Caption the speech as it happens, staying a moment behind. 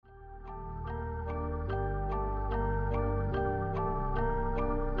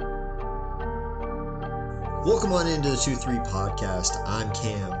Welcome on into the 2-3 podcast. I'm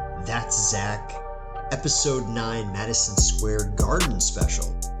Cam. That's Zach. Episode 9, Madison Square Garden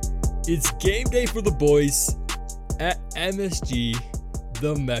special. It's game day for the boys at MSG,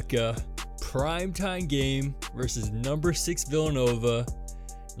 the Mecca. Primetime game versus number 6 Villanova,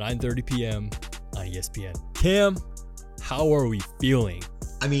 9:30 p.m. on ESPN. Cam, how are we feeling?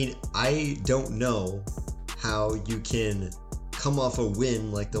 I mean, I don't know how you can come off a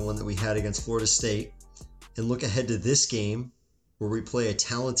win like the one that we had against Florida State and look ahead to this game where we play a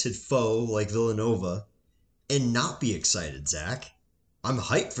talented foe like Villanova and not be excited, Zach. I'm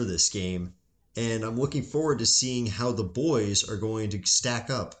hyped for this game, and I'm looking forward to seeing how the boys are going to stack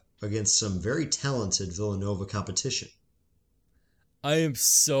up against some very talented Villanova competition. I am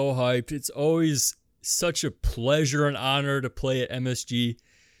so hyped. It's always such a pleasure and honor to play at MSG,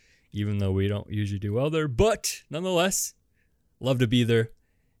 even though we don't usually do well there. But nonetheless, love to be there.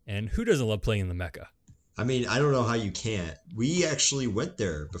 And who doesn't love playing in the Mecca? I mean, I don't know how you can't. We actually went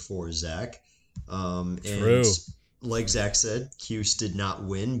there before, Zach. True. And like Zach said, Cuse did not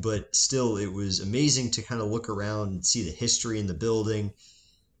win, but still it was amazing to kind of look around and see the history in the building.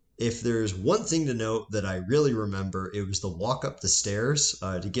 If there's one thing to note that I really remember, it was the walk up the stairs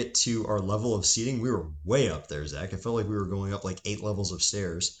to get to our level of seating. We were way up there, Zach. I felt like we were going up like 8 levels of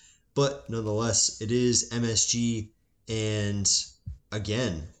stairs. But nonetheless, it is MSG. And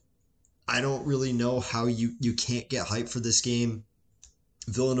again, I don't really know how you can't get hyped for this game.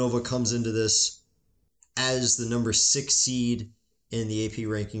 Villanova comes into this as the number 6 seed in the AP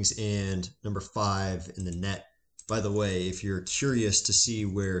rankings and number 5 in the net. By the way, if you're curious to see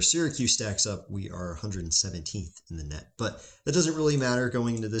where Syracuse stacks up, we are 117th in the net. But that doesn't really matter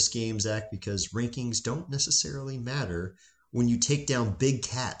going into this game, Zach, because rankings don't necessarily matter when you take down big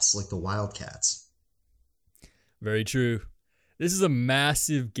cats like the Wildcats. Very true. This is a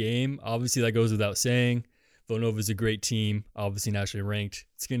massive game. Obviously, that goes without saying. Villanova is a great team, obviously nationally ranked.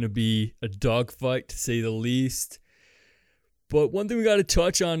 It's going to be a dogfight, to say the least. But one thing we got to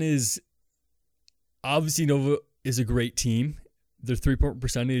touch on is, obviously, Nova is a great team. Their three-point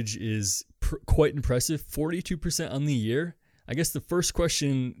percentage is quite impressive, 42% on the year. I guess the first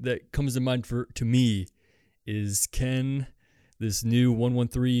question that comes to mind to me is, can this new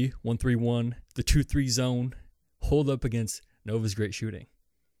 1-1-3, 1-3-1, the 2-3 zone hold up against Nova's great shooting?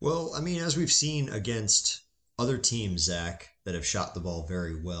 Well, I mean, as we've seen against other teams, Zach, that have shot the ball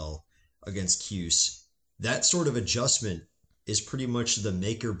very well against Cuse, that sort of adjustment is pretty much the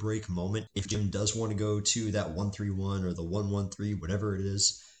make or break moment if Jim does want to go to that 1-3-1 or the 1-1-3, whatever it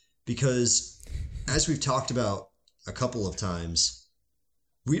is. Because as we've talked about a couple of times,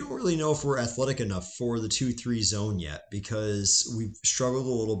 we don't really know if we're athletic enough for the 2-3 zone yet because we've struggled a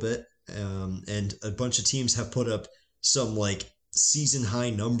little bit, and a bunch of teams have put up some like season high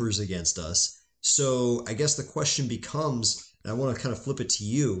numbers against us. So I guess the question becomes, and I want to kind of flip it to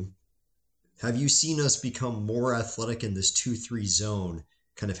you, have you seen us become more athletic in this 2-3 zone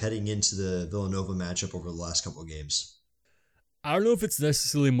kind of heading into the Villanova matchup over the last couple of games? I don't know if it's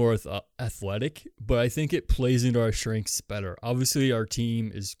necessarily more athletic, but I think it plays into our strengths better. Obviously, our team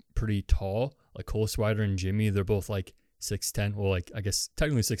is pretty tall. Like Cole Swider and Jimmy, they're both like 6'10". Well, like I guess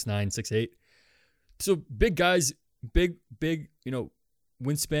technically 6'9", 6'8". So big guys, big,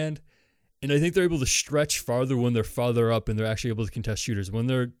 wingspan. And I think they're able to stretch farther when they're farther up and they're actually able to contest shooters. When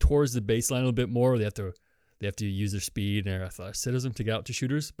they're towards the baseline a little bit more, they have to use their speed and their athleticism to get out to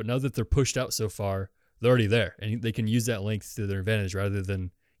shooters. But now that they're pushed out so far, they're already there. And they can use that length to their advantage rather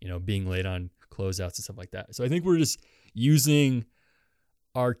than, being late on closeouts and stuff like that. So I think we're just using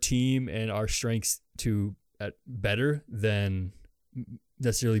our team and our strengths to better than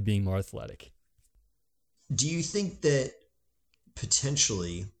necessarily being more athletic. Do you think that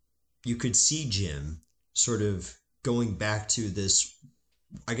potentially you could see Jim sort of going back to this,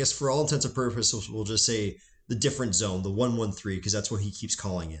 I guess for all intents and purposes, we'll just say the different zone, the 1-1-3, because that's what he keeps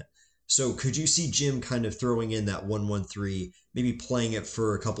calling it. So could you see Jim kind of throwing in that 1-1-3, maybe playing it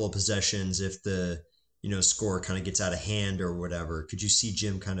for a couple of possessions if the, score kind of gets out of hand or whatever? Could you see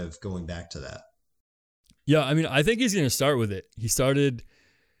Jim kind of going back to that? Yeah, I mean, I think he's going to start with it. He started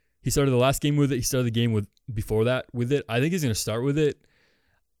the last game with it. He started the game before that with it. I think he's going to start with it.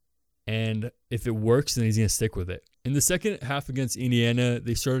 And if it works, then he's going to stick with it. In the second half against Indiana,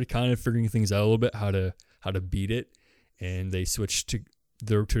 they started kind of figuring things out a little bit, how to beat it. And they switched to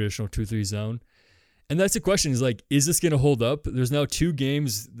their traditional 2-3 zone. And that's the question is like, is this going to hold up? There's now 2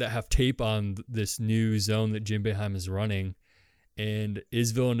 games that have tape on this new zone that Jim Boeheim is running. And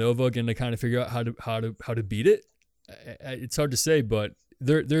is Villanova going to kind of figure out how to beat it? It's hard to say, but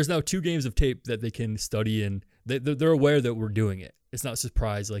there's now 2 games of tape that they can study, and they're aware that we're doing it. It's not a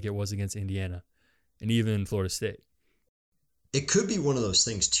surprise like it was against Indiana. and even Florida State. It could be one of those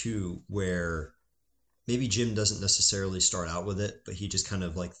things too where maybe Jim doesn't necessarily start out with it, but he just kind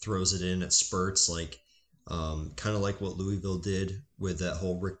of like throws it in at spurts, like kind of like what Louisville did with that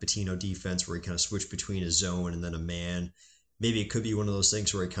whole Rick Pitino defense, where he kind of switched between a zone and then a man. Maybe it could be one of those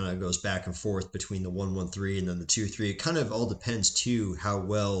things where he kind of goes back and forth between the 1-1-3 and then the 2-3. It kind of all depends too how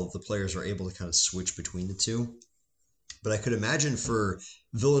well the players are able to kind of switch between the two. But I could imagine for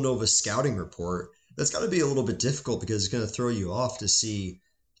Villanova's scouting report, that's got to be a little bit difficult because it's going to throw you off to see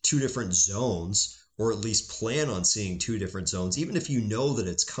two different zones, or at least plan on seeing two different zones. Even if you know that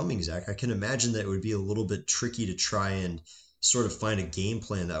it's coming, Zach, I can imagine that it would be a little bit tricky to try and sort of find a game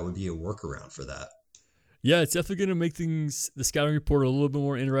plan that would be a workaround for that. Yeah, it's definitely going to make the scouting report a little bit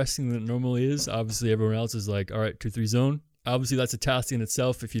more interesting than it normally is. Obviously, everyone else is like, all right, 2-3 zone. Obviously, that's a task in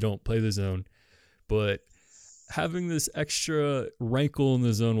itself if you don't play the zone. But having this extra rankle in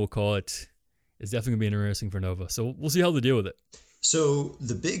the zone, we'll call it, is definitely going to be interesting for Nova. So we'll see how they deal with it. So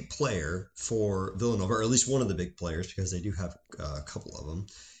the big player for Villanova, or at least one of the big players, because they do have a couple of them,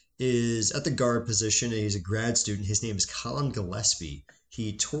 is at the guard position. He's a grad student. His name is Colin Gillespie.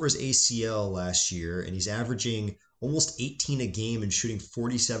 He tore his ACL last year, and he's averaging almost 18 a game and shooting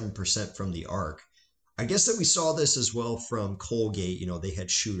 47% from the arc. I guess that we saw this as well from Colgate. You know, they had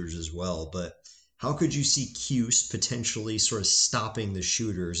shooters as well, but how could you see Cuse potentially sort of stopping the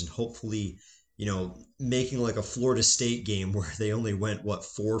shooters and hopefully, you know, making like a Florida State game where they only went,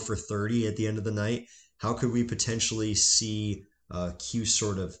 4 for 30 at the end of the night? How could we potentially see Cuse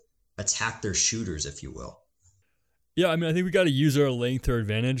sort of attack their shooters, if you will? Yeah, I mean, I think we got to use our length to our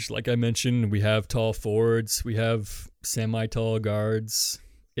advantage. Like I mentioned, we have tall forwards, we have semi-tall guards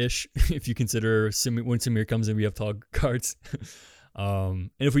ish. If you consider when Samir comes in, we have tall guards.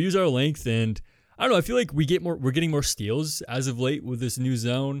 And if we use our length, and I don't know, I feel like we're getting more steals as of late with this new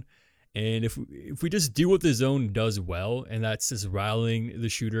zone. And if we just do what the zone does well, and that's just rallying the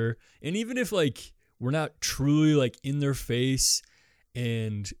shooter, and even if like we're not truly like in their face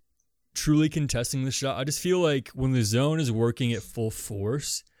and truly contesting the shot, I just feel like when the zone is working at full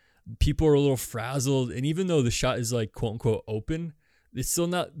force, people are a little frazzled. And even though the shot is like quote unquote open, it's still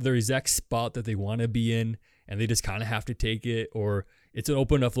not their exact spot that they want to be in, and they just kind of have to take it, or it's an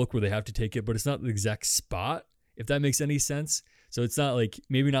open enough look where they have to take it, but it's not the exact spot, if that makes any sense. So it's not like,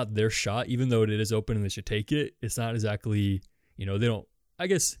 maybe not their shot, even though it is open and they should take it. It's not exactly, they don't, I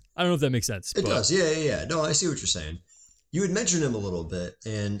guess, I don't know if that makes sense. It does. Yeah. No, I see what you're saying. You had mentioned him a little bit,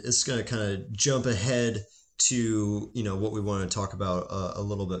 and it's going to kind of jump ahead to, what we want to talk about a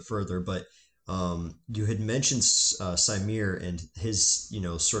little bit further. But you had mentioned Samir and his,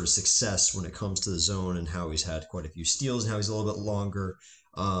 sort of success when it comes to the zone, and how he's had quite a few steals and how he's a little bit longer.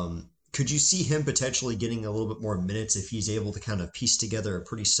 Could you see him potentially getting a little bit more minutes if he's able to kind of piece together a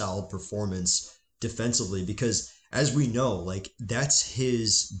pretty solid performance defensively? Because as we know, like, that's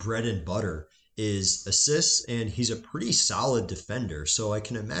his bread and butter is assists, and he's a pretty solid defender. So I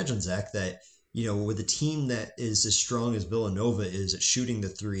can imagine, Zach, that, with a team that is as strong as Villanova is at shooting the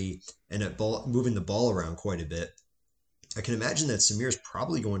three and at moving the ball around quite a bit, I can imagine that Samir's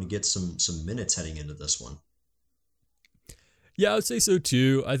probably going to get some minutes heading into this one. Yeah, I would say so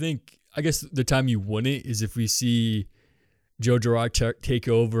too. I guess the time you wouldn't is if we see Joe Girard take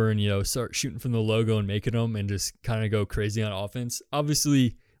over and, start shooting from the logo and making them and just kind of go crazy on offense.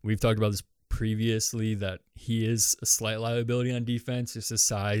 Obviously, we've talked about this previously, that he is a slight liability on defense, just his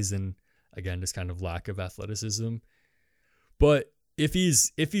size and, again, just kind of lack of athleticism. But if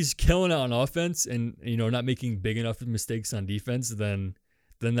he's killing it on offense and, not making big enough mistakes on defense, then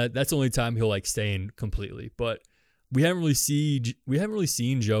that's the only time he'll like stay in completely. But we haven't really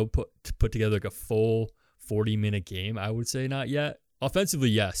seen Joe put together like a full 40-minute game. I would say not yet. Offensively,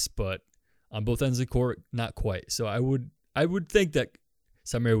 yes, but on both ends of the court, not quite. So I would think that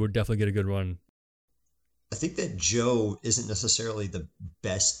Samir would definitely get a good run. I think that Joe isn't necessarily the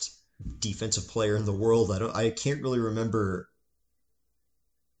best defensive player in the world. I can't really remember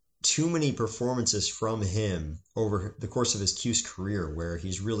too many performances from him over the course of his Cuse career where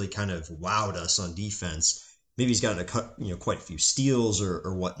he's really kind of wowed us on defense. Maybe he's gotten quite a few steals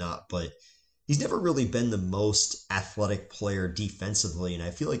or whatnot, but he's never really been the most athletic player defensively. And I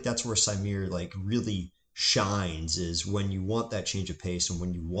feel like that's where Samir like really shines, is when you want that change of pace and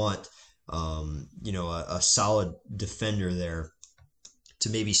when you want, a solid defender there to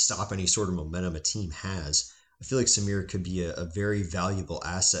maybe stop any sort of momentum a team has. I feel like Samir could be a very valuable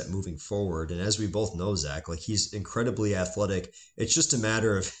asset moving forward. And as we both know, Zach, like, he's incredibly athletic. It's just a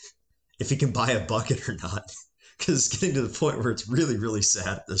matter of if he can buy a bucket or not, because it's getting to the point where it's really, really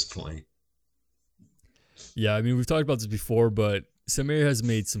sad at this point. Yeah, I mean, we've talked about this before, but Samir has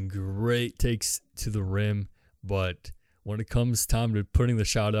made some great takes to the rim, but when it comes time to putting the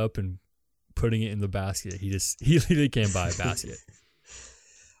shot up and putting it in the basket, he literally can't buy a basket.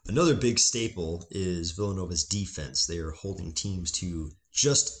 Another big staple is Villanova's defense. They are holding teams to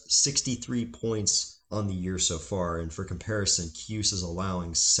just 63 points on the year so far, and for comparison, Cuse is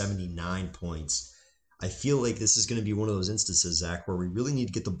allowing 79 points. I feel like this is going to be one of those instances, Zach, where we really need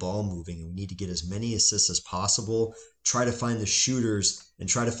to get the ball moving and we need to get as many assists as possible, try to find the shooters, and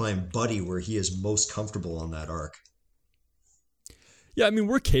try to find Buddy where he is most comfortable on that arc. Yeah, I mean,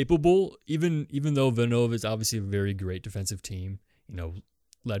 we're capable, even though Villanova is obviously a very great defensive team,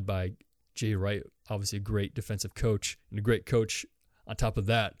 led by Jay Wright, obviously a great defensive coach and a great coach on top of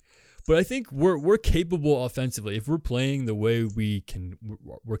that. But I think we're capable offensively. If we're playing the way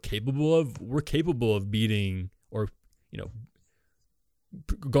we're capable of beating or,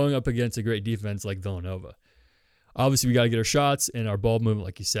 going up against a great defense like Villanova. Obviously, we got to get our shots and our ball movement,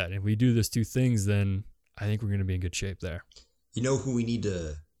 like you said. And if we do those two things, then I think we're going to be in good shape there. You know who we need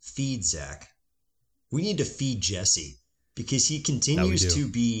to feed, Zach? We need to feed Jesse because he continues to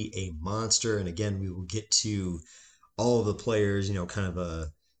be a monster. And again, we will get to all of the players, kind of a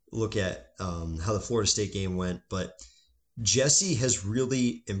look at how the Florida State game went. But Jesse has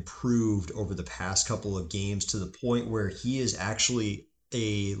really improved over the past couple of games to the point where he is actually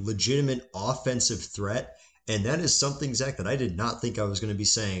a legitimate offensive threat. And that is something, Zach, that I did not think I was going to be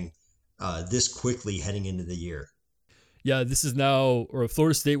saying this quickly heading into the year. Yeah, this is now, or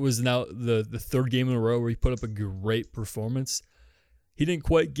Florida State was now the third game in a row where he put up a great performance. He didn't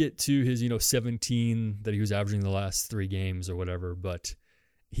quite get to his, 17 that he was averaging the last 3 games or whatever, but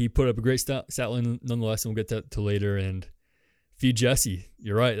he put up a great stat line nonetheless, and we'll get to later. And feed Jesse.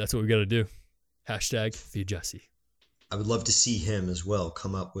 You're right. That's what we got to do. # feed Jesse. I would love to see him as well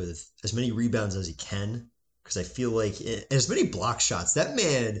come up with as many rebounds as he can, because I feel like as many block shots, that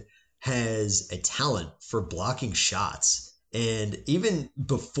man has a talent for blocking shots. And even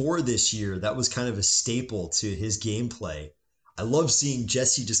before this year, that was kind of a staple to his gameplay. I love seeing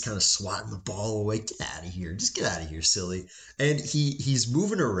Jesse just kind of swatting the ball away. Get out of here. Just get out of here, silly. And he's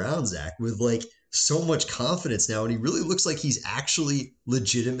moving around, Zach, with like so much confidence now. And he really looks like he's actually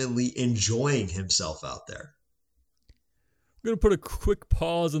legitimately enjoying himself out there. I'm going to put a quick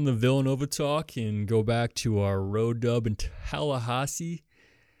pause on the Villanova talk and go back to our road dub in Tallahassee.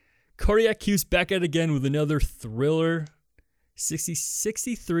 Cardiac Cuse back at it again with another thriller.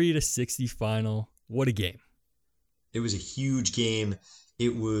 63-60 final. What a game. It was a huge game.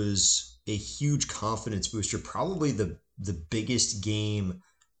 It was a huge confidence booster. Probably the biggest game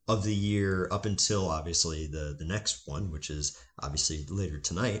of the year up until obviously the next one, which is obviously later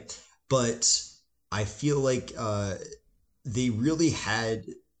tonight. But I feel like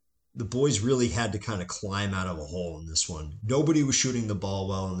the boys really had to kind of climb out of a hole in this one. Nobody was shooting the ball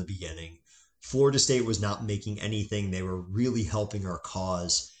well in the beginning. Florida State was not making anything. They were really helping our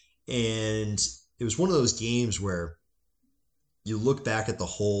cause. And it was one of those games where you look back at the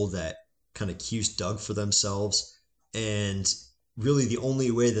hole that kind of Cuse dug for themselves. And really the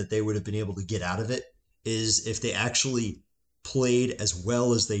only way that they would have been able to get out of it is if they actually played as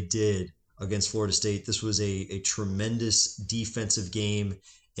well as they did against Florida State. This was a tremendous defensive game.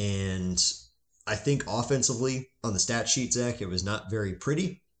 And I think offensively on the stat sheet, Zach, it was not very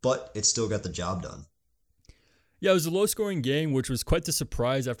pretty, but it still got the job done. Yeah, it was a low-scoring game, which was quite the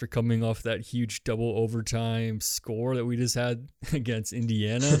surprise after coming off that huge double overtime score that we just had against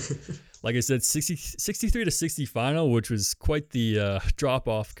Indiana. Like I said, 63-60 final, which was quite the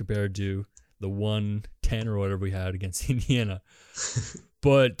drop-off compared to the 110 or whatever we had against Indiana.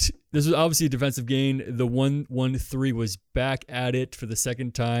 But this was obviously a defensive gain. The 1-1-3 was back at it for the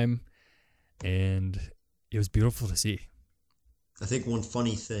second time, and it was beautiful to see. I think one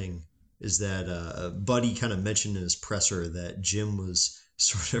funny thing is that Buddy kind of mentioned in his presser that Jim was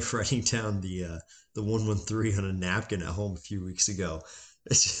sort of writing down the 1-1-3 on a napkin at home a few weeks ago.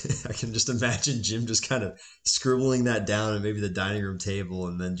 I can just imagine Jim just kind of scribbling that down at maybe the dining room table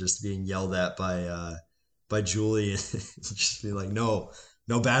and then just being yelled at by Julie and just be like, no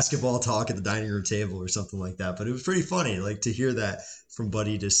basketball talk at the dining room table or something like that. But it was pretty funny, like to hear that from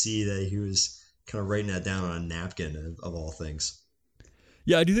Buddy, to see that he was kind of writing that down on a napkin of all things.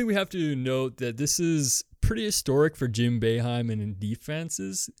 Yeah, I do think we have to note that this is pretty historic for Jim Boeheim and in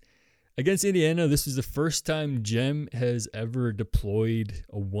defenses. Against Indiana, this was the first time Jim has ever deployed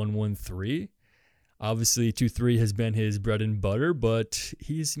a 1-1-3. Obviously, 2-3 has been his bread and butter, but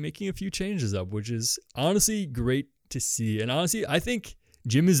he's making a few changes up, which is honestly great to see. And honestly, I think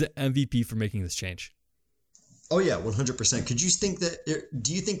Jim is the MVP for making this change. Oh yeah, 100%.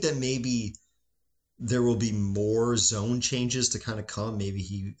 Do you think that maybe there will be more zone changes to kind of come. Maybe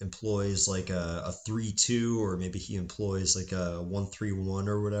he employs like a 3-2, or maybe he employs like a 1-3-1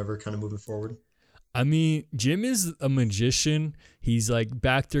 or whatever kind of moving forward. I mean, Jim is a magician. He's like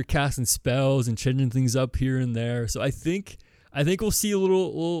back there casting spells and changing things up here and there. So I think we'll see a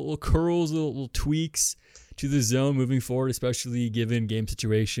little curls, little tweaks to the zone moving forward, especially given game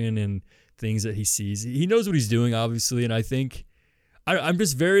situation and things that he sees. He knows what he's doing, obviously, and I think I'm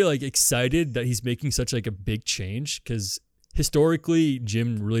just very like excited that he's making such like a big change because historically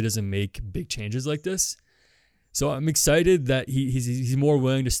Jim really doesn't make big changes like this. So I'm excited that he's more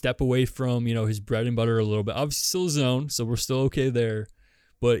willing to step away from his bread and butter a little bit. Obviously still zone, so we're still okay there,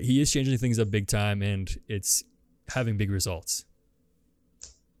 but he is changing things up big time, and it's having big results.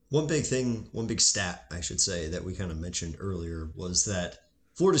 One big thing, one big stat, I should say, that we kind of mentioned earlier was that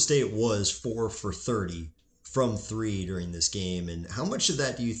Florida State was 4 for 30 from three during this game. And how much of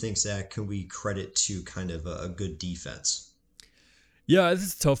that do you think, Zach, can we credit to kind of a good defense? Yeah, this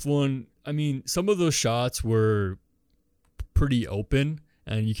is a tough one. I mean, some of those shots were pretty open,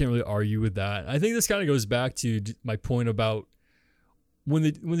 and you can't really argue with that. I think this kind of goes back to my point about when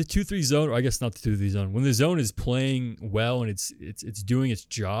the 2-3 zone, or I guess not the 2-3 zone, when the zone is playing well and it's doing its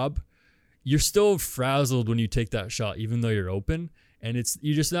job, you're still frazzled when you take that shot, even though you're open, and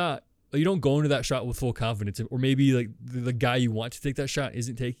you're just not. You don't go into that shot with full confidence, or maybe like the guy you want to take that shot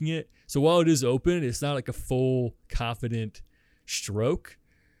isn't taking it. So while it is open, it's not like a full confident stroke.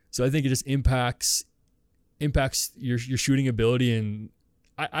 So I think it just impacts your shooting ability, and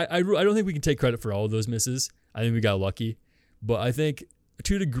I don't think we can take credit for all of those misses. I think we got lucky, but I think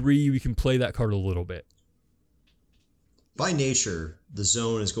to a degree we can play that card a little bit. By nature, the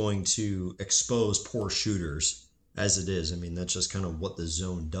zone is going to expose poor shooters as it is. I mean, that's just kind of what the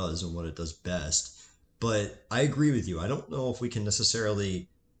zone does and what it does best. But I agree with you. I don't know if we can necessarily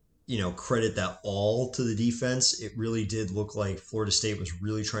credit that all to the defense. It really did look like Florida State was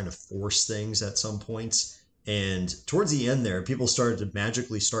really trying to force things at some points. And towards the end there, people started to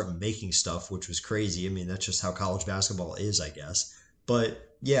magically start making stuff, which was crazy. I mean, that's just how college basketball is, I guess.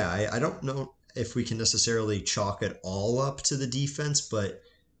 But yeah, I don't know if we can necessarily chalk it all up to the defense, but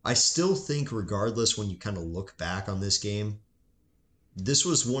I still think regardless, when you kind of look back on this game, this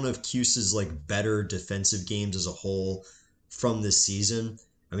was one of Cuse's like better defensive games as a whole from this season.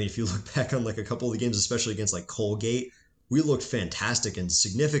 I mean, if you look back on like a couple of the games, especially against like Colgate, we looked fantastic and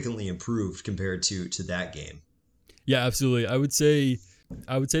significantly improved compared to that game. Yeah, absolutely. I would say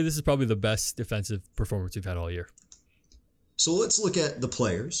this is probably the best defensive performance we've had all year. So let's look at the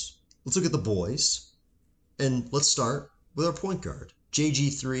players. Let's look at the boys. And let's start with our point guard,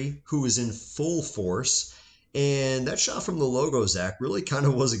 JG3, who was in full force. And that shot from the logo, Zach, really kind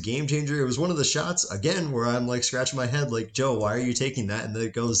of was a game changer. It was one of the shots, again, where I'm like scratching my head, like, Joe, why are you taking that? And then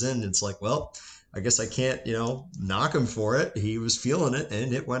it goes in. And it's like, well, I guess I can't, knock him for it. He was feeling it,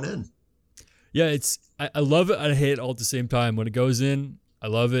 and it went in. Yeah, I love it. I hate it all at the same time. When it goes in, I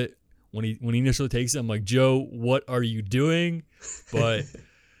love it. When he initially takes it, I'm like, Joe, what are you doing? But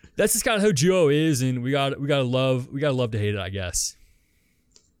that's just kind of how Joe is, and we gotta love to hate it, I guess.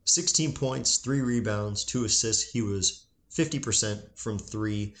 16 points, 3 rebounds, 2 assists. He was 50% from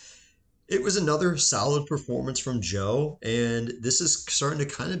three. It was another solid performance from Joe, and this is starting to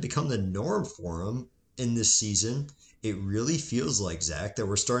kind of become the norm for him in this season. It really feels like, Zach, that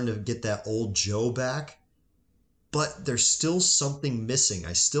we're starting to get that old Joe back, but there's still something missing.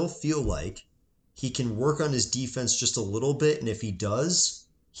 I still feel like he can work on his defense just a little bit, and if he does,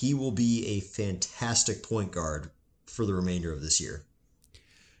 he will be a fantastic point guard for the remainder of this year.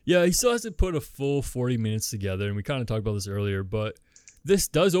 Yeah, he still has to put a full 40 minutes together, and we kind of talked about this earlier, but this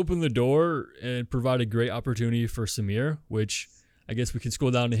does open the door and provide a great opportunity for Samir, which I guess we can scroll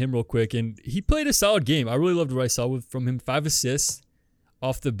down to him real quick. And he played a solid game. I really loved what I saw from him. 5 assists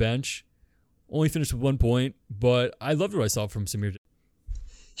off the bench. Only finished with 1 point, but I loved what I saw from Samir.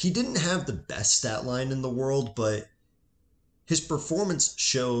 He didn't have the best stat line in the world, but his performance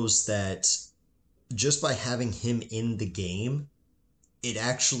shows that just by having him in the game, it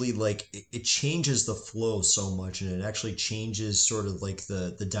actually it changes the flow so much, and it actually changes sort of like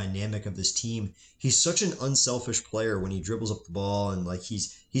the dynamic of this team. He's such an unselfish player when he dribbles up the ball, and like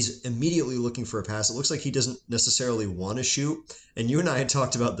he's immediately looking for a pass. It looks like he doesn't necessarily want to shoot. And you and I had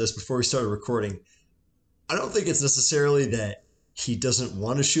talked about this before we started recording. I don't think it's necessarily that he doesn't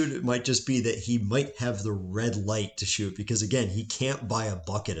want to shoot. It might just be that he might have the red light to shoot, because again, he can't buy a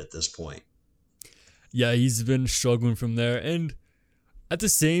bucket at this point. Yeah, he's been struggling from there, and at the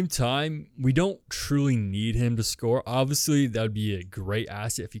same time, we don't truly need him to score. Obviously, that would be a great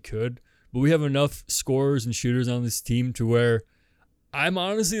asset if he could, but we have enough scorers and shooters on this team to where I'm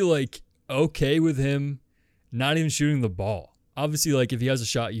honestly like, okay with him not even shooting the ball. Obviously, like if he has a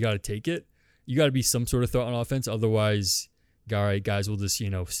shot, you got to take it. You got to be some sort of threat on offense. Otherwise, all right, guys will just,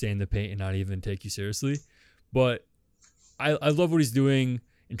 stay in the paint and not even take you seriously. But I love what he's doing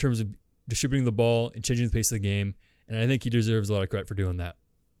in terms of distributing the ball and changing the pace of the game. And I think he deserves a lot of credit for doing that.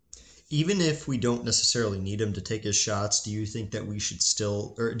 Even if we don't necessarily need him to take his shots, do you think that we should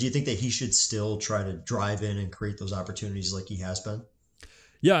still, or do you think that he should still try to drive in and create those opportunities like he has been?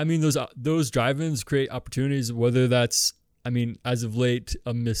 Yeah, I mean those drive-ins create opportunities. Whether that's, I mean, as of late,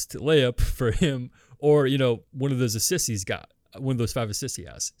 a missed layup for him, or one of those assists he's got, one of those 5 assists he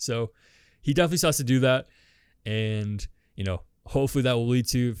has. So he definitely still has to do that, and hopefully that will lead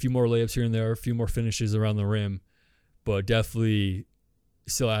to a few more layups here and there, a few more finishes around the rim, but definitely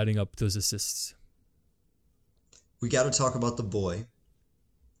still adding up those assists. We got to talk about the boy.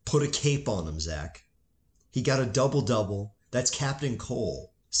 Put a cape on him, Zach. He got a double-double. That's Captain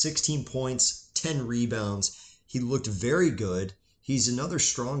Cole. 16 points, 10 rebounds. He looked very good. He's another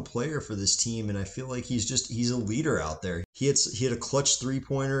strong player for this team, and I feel like he's a leader out there. He had a clutch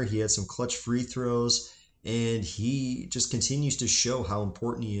three-pointer. He had some clutch free throws, and he just continues to show how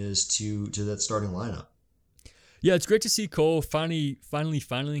important he is to that starting lineup. Yeah, it's great to see Cole finally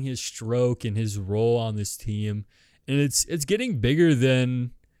finding his stroke and his role on this team, and it's getting bigger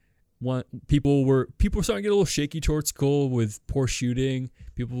than what people were starting to get a little shaky towards Cole with poor shooting.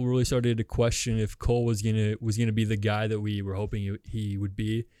 People really started to question if Cole was gonna be the guy that we were hoping he would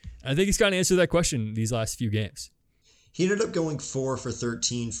be. And I think he's got to answer that question these last few games. He ended up going 4 for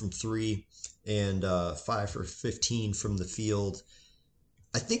 13 from 3 and 5 for 15 from the field.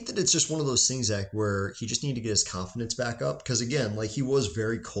 I think that it's just one of those things, Zach, where he just needed to get his confidence back up. Because again, like he was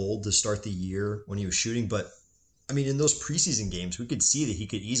very cold to start the year when he was shooting. But I mean, in those preseason games, we could see that he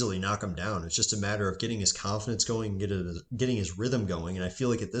could easily knock him down. It's just a matter of getting his confidence going and getting his rhythm going. And I feel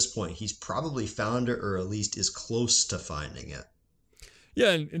like at this point, he's probably found it, or at least is close to finding it. Yeah,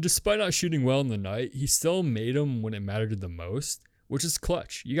 and despite not shooting well in the night, he still made them when it mattered the most, which is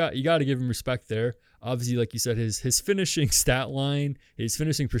clutch. You got to give him respect there. Obviously, like you said, his finishing stat line, his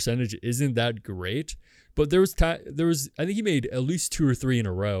finishing percentage isn't that great, but there was I think he made at least 2 or 3 in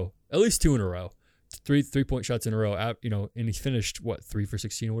a row, at least 2 in a row, 3-point shots in a row. And he finished 3 for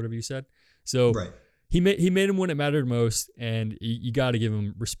 16 or whatever you said. So right. he made him when it mattered most, and you got to give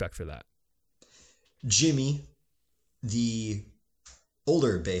him respect for that. Jimmy, the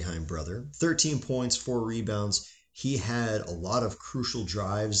older Boeheim brother, 13 points, 4 rebounds. He had a lot of crucial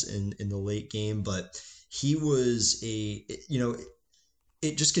drives in the late game, but he was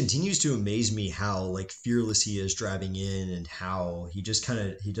it just continues to amaze me how like fearless he is driving in, and how he just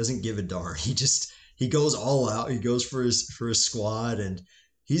he doesn't give a darn. He goes all out. He goes for his squad, and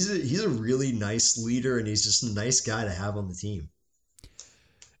he's a really nice leader, and he's just a nice guy to have on the team.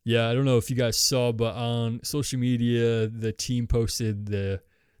 Yeah, I don't know if you guys saw, but on social media, the team posted the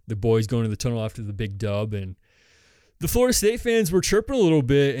boys going to the tunnel after the big dub, and the Florida State fans were chirping a little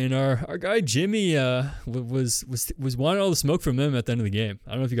bit, and our guy Jimmy was wanting all the smoke from them at the end of the game.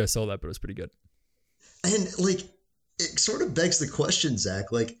 I don't know if you guys saw that, but it was pretty good. And like, it sort of begs the question,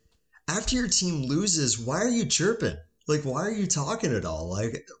 Zach. Like, after your team loses, why are you chirping? Like, why are you talking at all?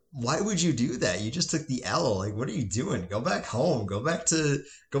 Like, why would you do that? You just took the L. Like, what are you doing? Go back home. Go back to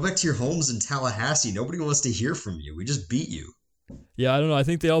your homes in Tallahassee. Nobody wants to hear from you. We just beat you. Yeah, I don't know. I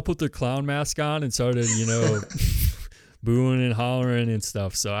think they all put their clown mask on and started, booing and hollering and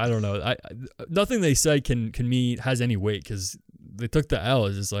stuff. So I don't know. Nothing they said can mean has any weight, because they took the L.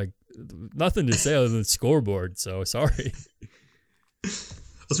 It's just like nothing to say other than scoreboard. So sorry.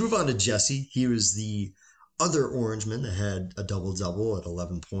 Let's move on to Jesse. He was the other Orangeman that had a double-double at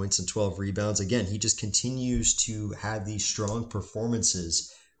 11 points and 12 rebounds. Again, he just continues to have these strong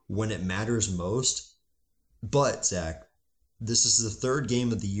performances when it matters most. But, Zach, this is the 3rd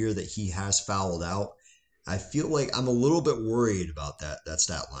game of the year that he has fouled out. I feel like I'm a little bit worried about that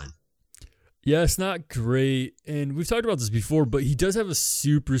stat line. Yeah, it's not great. And we've talked about this before, but he does have a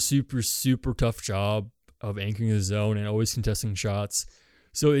super, super, super tough job of anchoring the zone and always contesting shots.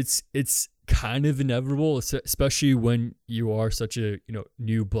 So it's kind of inevitable, especially when you are such a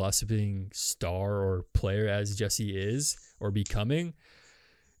new blossoming star or player as Jesse is or becoming.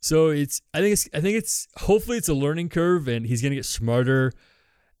 So I think it's hopefully it's a learning curve, and he's gonna get smarter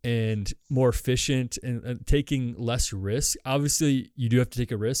and more efficient and taking less risk. Obviously, you do have to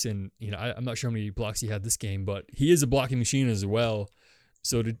take a risk, and I'm not sure how many blocks he had this game, but he is a blocking machine as well.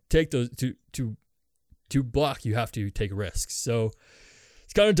 So to take those to block, you have to take risks. So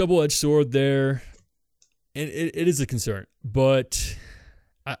it's kind of a double-edged sword there, and it is a concern. But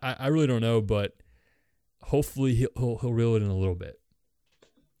I really don't know. But hopefully he'll reel it in a little bit.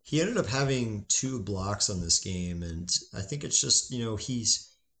 He ended up having two blocks on this game, and I think it's just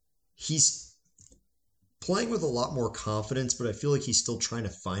he's playing with a lot more confidence, but I feel like he's still trying to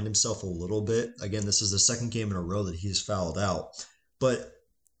find himself a little bit. Again, this is the second game in a row that he's fouled out, but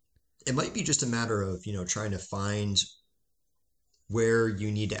it might be just a matter of trying to find where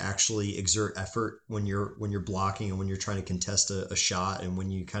you need to actually exert effort when you're blocking and when you're trying to contest a shot and when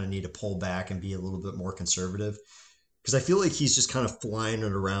you kind of need to pull back and be a little bit more conservative because I feel like he's just kind of flying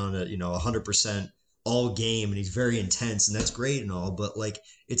it around at 100% all game and he's very intense and that's great and all, but like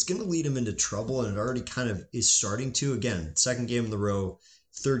it's going to lead him into trouble and it already kind of is starting to. Again, second game in the row,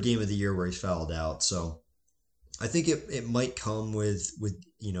 third game of the year where he's fouled out. So I think it might come with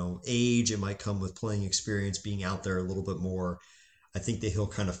age. It might come with playing experience, being out there a little bit more. I think that he'll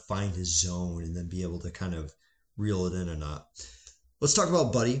kind of find his zone and then be able to kind of reel it in or not. Let's talk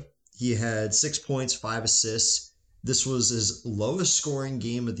about Buddy. He had 6 points, 5 assists. This was his lowest scoring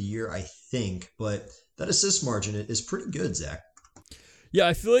game of the year, I think, but that assist margin is pretty good, Zach. Yeah,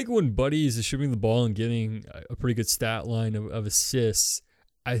 I feel like when Buddy is distributing the ball and getting a pretty good stat line of assists,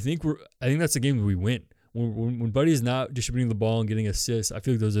 I think that's a game that we win. When Buddy is not distributing the ball and getting assists, I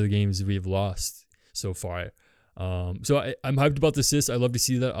feel like those are the games we have lost so far. So I'm hyped about the assists. I love to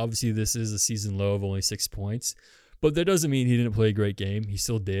see that. Obviously, this is a season low of only 6 points, but that doesn't mean he didn't play a great game. He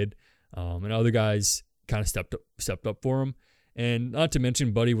still did, and other guys kind of stepped up for him. And not to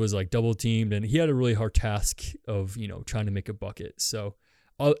mention, Buddy was like double teamed, and he had a really hard task of trying to make a bucket. So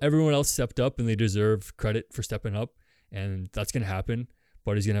everyone else stepped up, and they deserve credit for stepping up, and that's gonna happen.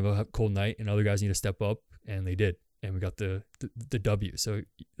 Buddy's gonna have a cold night, and other guys need to step up, and they did, and we got the W. So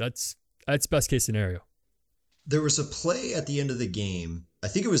that's best case scenario. There was a play at the end of the game. I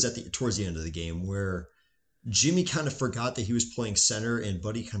think it was towards the end of the game where Jimmy kind of forgot that he was playing center and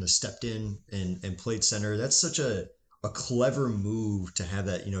Buddy kind of stepped in and played center. That's such a clever move to have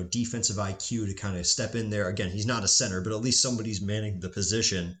that, defensive IQ to kind of step in there. Again, he's not a center, but at least somebody's manning the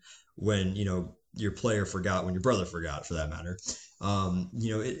position when, your player forgot, when your brother forgot for that matter.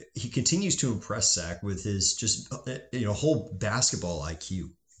 He continues to impress Zach with his just, whole basketball IQ.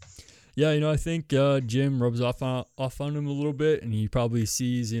 Yeah, I think Jim rubs off on him a little bit, and he probably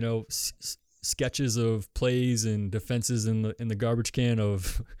sees sketches of plays and defenses in the garbage can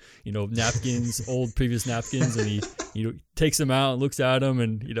of napkins, old previous napkins, and he takes them out and looks at them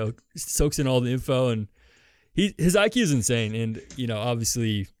and soaks in all the info, and his IQ is insane, and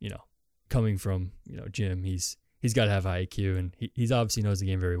obviously coming from Jim, he's got to have high IQ, and he's obviously knows the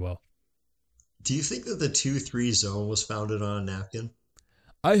game very well. Do you think that the 2-3 zone was founded on a napkin?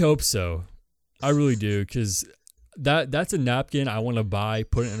 I hope so. I really do, because that's a napkin I want to buy,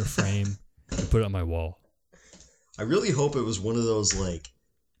 put it in a frame, and put it on my wall. I really hope it was one of those like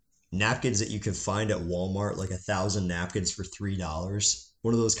napkins that you can find at Walmart, like 1,000 napkins for $3.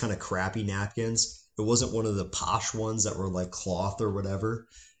 One of those kind of crappy napkins. It wasn't one of the posh ones that were like cloth or whatever.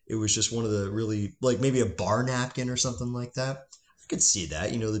 It was just one of the really, like maybe a bar napkin or something like that. I could see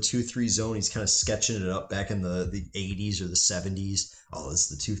that, the 2-3 zone. He's kind of sketching it up back in the 80s or the 70s. Oh,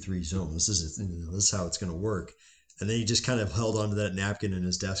 this is the 2-3 zone. This is how it's going to work. And then he just kind of held onto that napkin in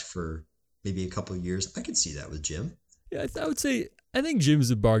his desk for maybe a couple of years. I could see that with Jim. Yeah, I would say I think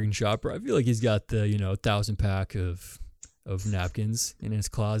Jim's a bargain shopper. I feel like he's got the 1,000 pack of napkins in his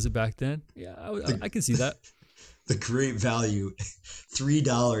closet back then. Yeah, I can see that. The great value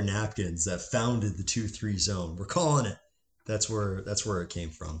 $3 napkins that founded the 2-3 zone. We're calling it. That's where it came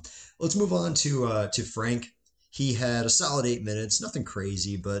from. Let's move on to Frank. He had a solid 8 minutes, nothing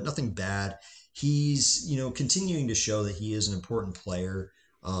crazy, but nothing bad. He's continuing to show that he is an important player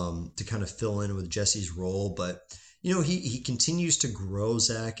to kind of fill in with Jesse's role, but he continues to grow,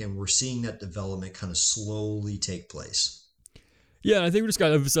 Zach, and we're seeing that development kind of slowly take place. Yeah, I think we just got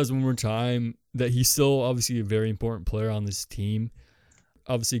to emphasize one more time that he's still obviously a very important player on this team.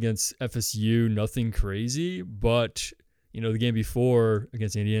 Obviously against FSU, nothing crazy, but the game before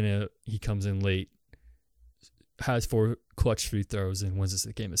against Indiana, he comes in late, has 4 clutch free throws, and wins us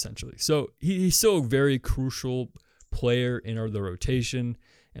the game essentially. So he's still a very crucial player in the rotation.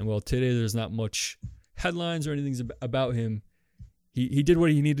 And while today there's not much headlines or anything about him, he did what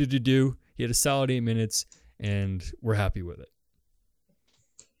he needed to do. He had a solid 8 minutes, and we're happy with it.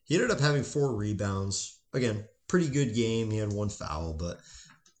 He ended up having 4 rebounds. Again, pretty good game. He had 1 foul, but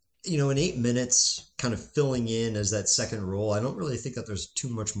in 8 minutes, kind of filling in as that second role, I don't really think that there's too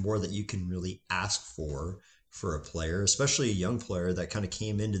much more that you can really ask for a player, especially a young player that kind of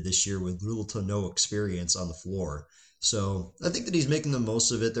came into this year with little to no experience on the floor. So I think that he's making the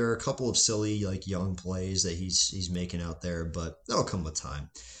most of it. There are a couple of silly, like young plays that he's making out there, but that'll come with time.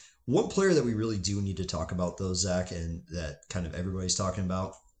 One player that we really do need to talk about, though, Zach, and that kind of everybody's talking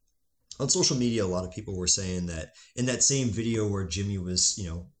about, On social media, a lot of people were saying that in that same video where Jimmy was,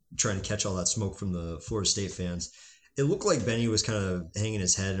 trying to catch all that smoke from the Florida State fans, it looked like Benny was kind of hanging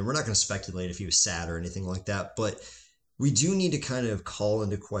his head. And we're not going to speculate if he was sad or anything like that, but we do need to kind of call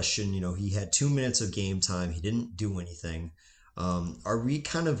into question. He had 2 minutes of game time. He didn't do anything. Are we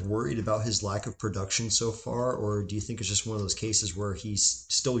kind of worried about his lack of production so far, or do you think it's just one of those cases where he's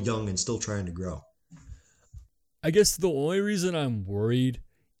still young and still trying to grow? I guess the only reason I'm worried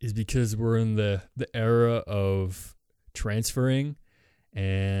is because we're in the era of transferring,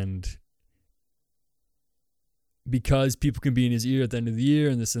 and because people can be in his ear at the end of the year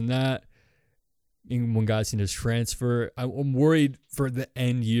and this and that, and when guys can just transfer, I'm worried for the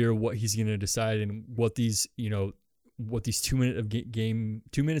end year what he's going to decide and what these 2 minutes of game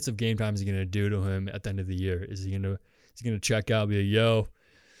 2 minutes of game time is going to do to him at the end of the year. Is he going to check out, be like, yo,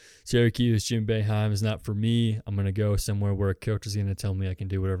 Syracuse, Jim Boeheim is not for me. I'm going to go somewhere where a coach is going to tell me I can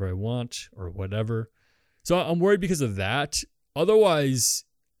do whatever I want or whatever. So I'm worried because of that. Otherwise,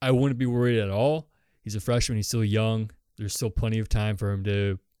 I wouldn't be worried at all. He's a freshman. He's still young. There's still plenty of time for him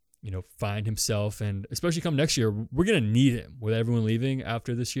to, find himself. And especially come next year, we're going to need him with everyone leaving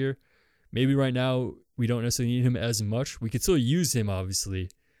after this year. Maybe right now we don't necessarily need him as much. We could still use him,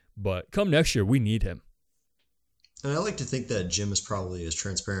 obviously. But come next year, we need him. And I like to think that Jim is probably as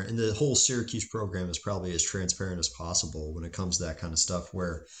transparent, and the whole Syracuse program is probably as transparent as possible when it comes to that kind of stuff.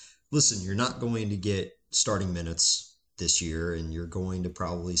 Where, listen, you're not going to get starting minutes this year, and you're going to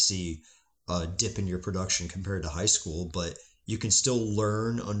probably see a dip in your production compared to high school, but you can still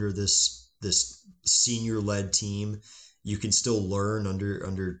learn under this senior led team. You can still learn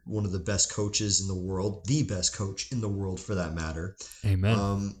under one of the best coaches in the world, the best coach in the world for that matter.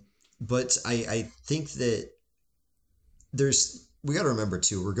 Amen. But I think that we got to remember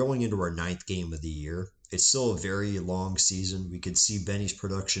too, we're going into our ninth game of the year. It's still a very long season. We could see Benny's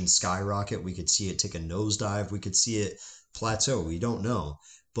production skyrocket. We could see it take a nosedive. We could see it plateau. We don't know.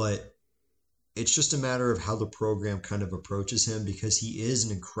 But it's just a matter of how the program kind of approaches him, because he is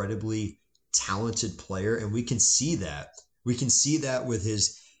an incredibly talented player. And we can see that. We can see that with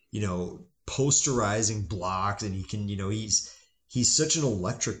his, posterizing blocks, and he can, he's such an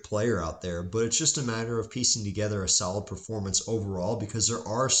electric player out there, but it's just a matter of piecing together a solid performance overall, because there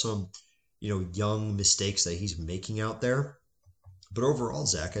are some, young mistakes that he's making out there. But overall,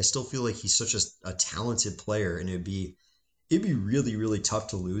 Zach, I still feel like he's such a talented player, and it'd be really, really tough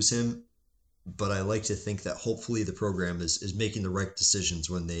to lose him. But I like to think that hopefully the program is making the right decisions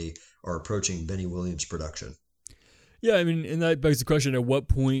when they are approaching Benny Williams' production. Yeah, I mean, and that begs the question, at what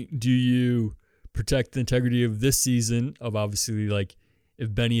point do you protect the integrity of this season of, obviously, like,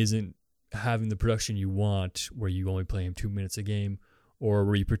 if Benny isn't having the production you want, where you only play him 2 minutes a game, or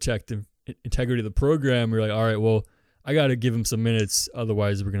where you protect the integrity of the program, you're like, all right, well, I got to give him some minutes,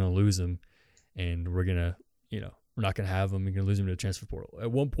 otherwise we're going to lose him, and we're going to, we're not going to have him, we're going to lose him to the transfer portal.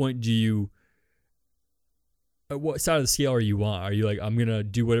 At what point at what side of the scale are you on? Are you like, I'm going to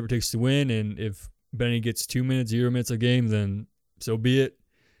do whatever it takes to win, and if Benny gets 2 minutes, 0 minutes a game, then so be it.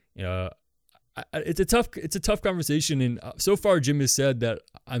 It's a tough conversation, and so far Jim has said that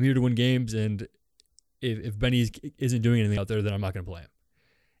I'm here to win games, and if Benny isn't doing anything out there, then I'm not going to play him.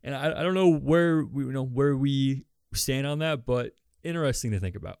 And I don't know where we stand on that, but interesting to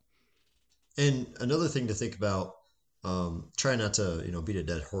think about. And another thing to think about, try not to beat a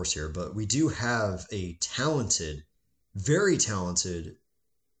dead horse here, but we do have a talented, very talented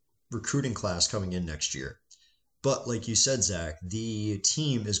recruiting class coming in next year. But like you said, Zach, the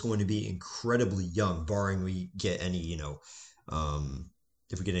team is going to be incredibly young, barring we get any,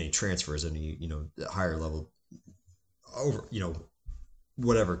 if we get any transfers, any, higher level, over,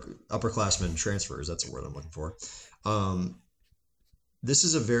 whatever, upperclassmen transfers. That's the word I'm looking for. This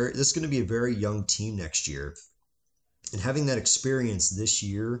is going to be a very young team next year, and having that experience this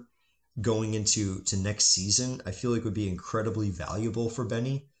year going into next season, I feel like would be incredibly valuable for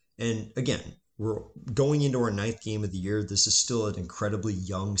Benny. And again, we're going into our ninth game of the year. This is still an incredibly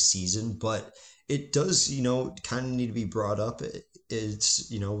young season, but it does, kind of need to be brought up. It's,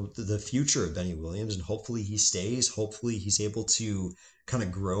 the future of Benny Williams, and hopefully he stays. Hopefully he's able to kind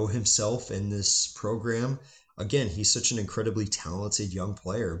of grow himself in this program. Again, he's such an incredibly talented young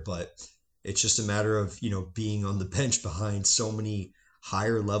player, but it's just a matter of, being on the bench behind so many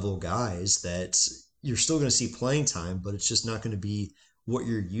higher level guys that you're still going to see playing time, but it's just not going to be what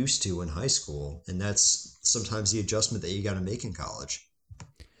you're used to in high school. And that's sometimes the adjustment that you got to make in college.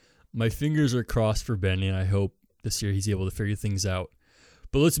 My fingers are crossed for Benny, and I hope this year he's able to figure things out.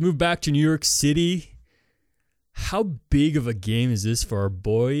 But let's move back to New York City. How big of a game is this for our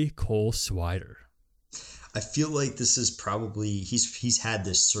boy Cole Swider? I feel like this is probably he's had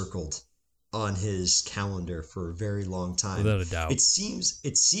this circled on his calendar for a very long time. without a doubt. It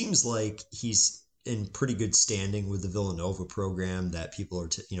seems like he's in pretty good standing with the Villanova program, that people are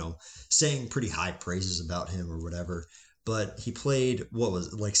saying pretty high praises about him or whatever. But he played, what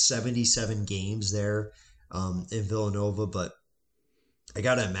was it, like 77 games there in Villanova. But I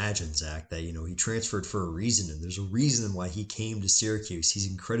gotta imagine, Zach, that he transferred for a reason, and there's a reason why he came to Syracuse. He's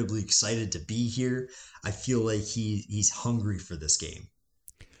incredibly excited to be here. I feel like he's hungry for this game.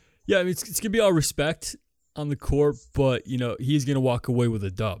 Yeah, I mean, it's gonna be all respect on the court, but he's gonna walk away with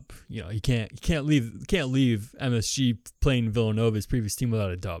a dub. He can't leave MSG playing Villanova's previous team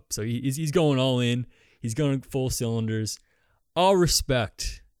without a dub. So he's going all in. He's going full cylinders. All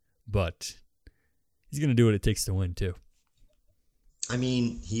respect, but he's gonna do what it takes to win too. I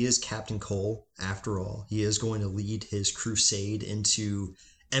mean, he is Captain Cole after all. He is going to lead his crusade into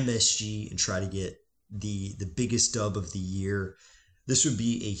MSG and try to get the biggest dub of the year. This would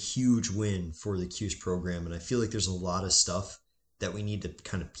be a huge win for the Cuse program, and I feel like there's a lot of stuff that we need to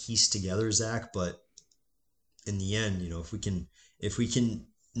kind of piece together, Zach. But in the end, if we can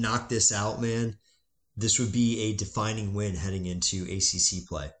knock this out, man, this would be a defining win heading into ACC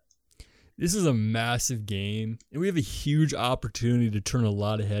play. This is a massive game, and we have a huge opportunity to turn a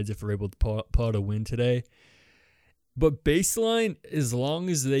lot of heads if we're able to pull out a win today. But baseline, as long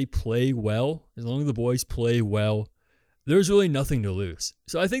as they play well, as long as the boys play well, there's really nothing to lose.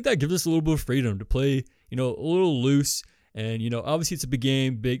 So I think that gives us a little bit of freedom to play, a little loose. And, obviously it's a big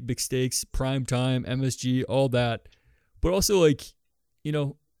game, big stakes, prime time, MSG, all that. But also,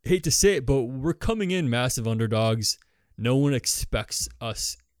 hate to say it, but we're coming in massive underdogs. No one expects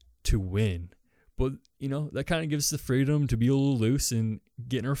us to win. But, that kind of gives us the freedom to be a little loose and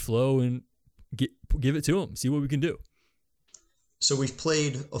get in our flow and give it to them, see what we can do. So we've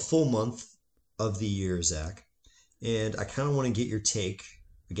played a full month of the year, Zach. And I kind of want to get your take,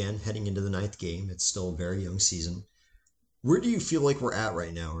 again, heading into the ninth game. It's still a very young season. Where do you feel like we're at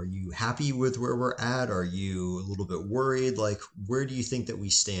right now? Are you happy with where we're at? Are you a little bit worried? Where do you think that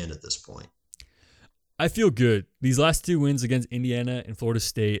we stand at this point? I feel good. These last two wins against Indiana and Florida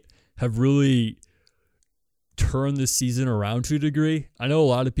State have really turned this season around to a degree. I know a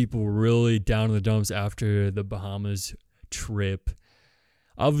lot of people were really down in the dumps after the Bahamas trip.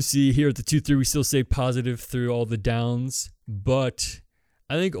 Obviously, here at the 2-3, we still stay positive through all the downs. But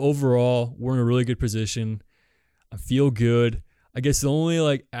I think overall, we're in a really good position. I feel good. I guess the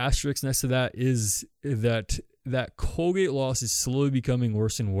only asterisk next to that is that Colgate loss is slowly becoming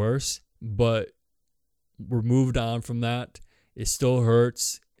worse and worse. But we're moved on from that. It still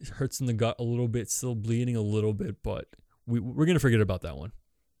hurts. It hurts in the gut a little bit, still bleeding a little bit. But we're going to forget about that one.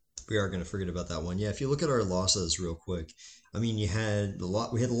 We are going to forget about that one. Yeah, if you look at our losses real quick, I mean, we had the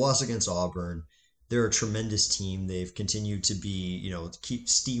loss against Auburn. They're a tremendous team. They've continued to be, keep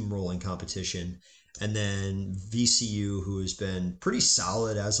steamrolling competition. And then VCU, who has been pretty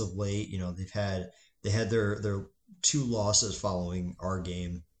solid as of late. They had their two losses following our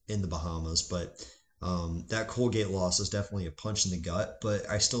game in the Bahamas, but that Colgate loss is definitely a punch in the gut. But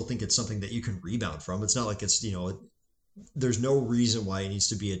I still think it's something that you can rebound from. It's not like it's there's no reason why it needs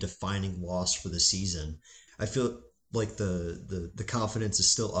to be a defining loss for the season. I feel like the confidence is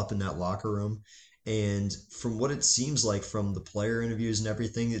still up in that locker room. And from what it seems like from the player interviews and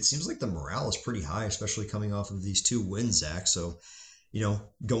everything, it seems like the morale is pretty high, especially coming off of these two wins, Zach. So,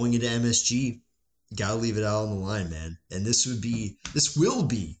 going into MSG, gotta leave it out on the line, man. And this will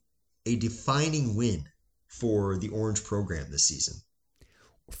be a defining win for the Orange program this season.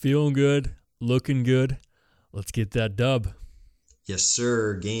 Feeling good, looking good. Let's get that dub. Yes,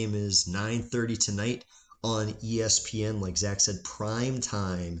 sir. Game is 9:30 tonight on ESPN. Like Zach said, prime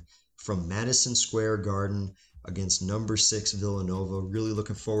time from Madison Square Garden against number 6 Villanova. Really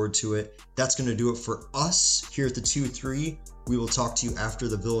looking forward to it. That's going to do it for us here at the 2-3. We will talk to you after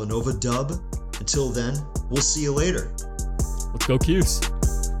the Villanova dub. Until then, we'll see you later. Let's go Cuse.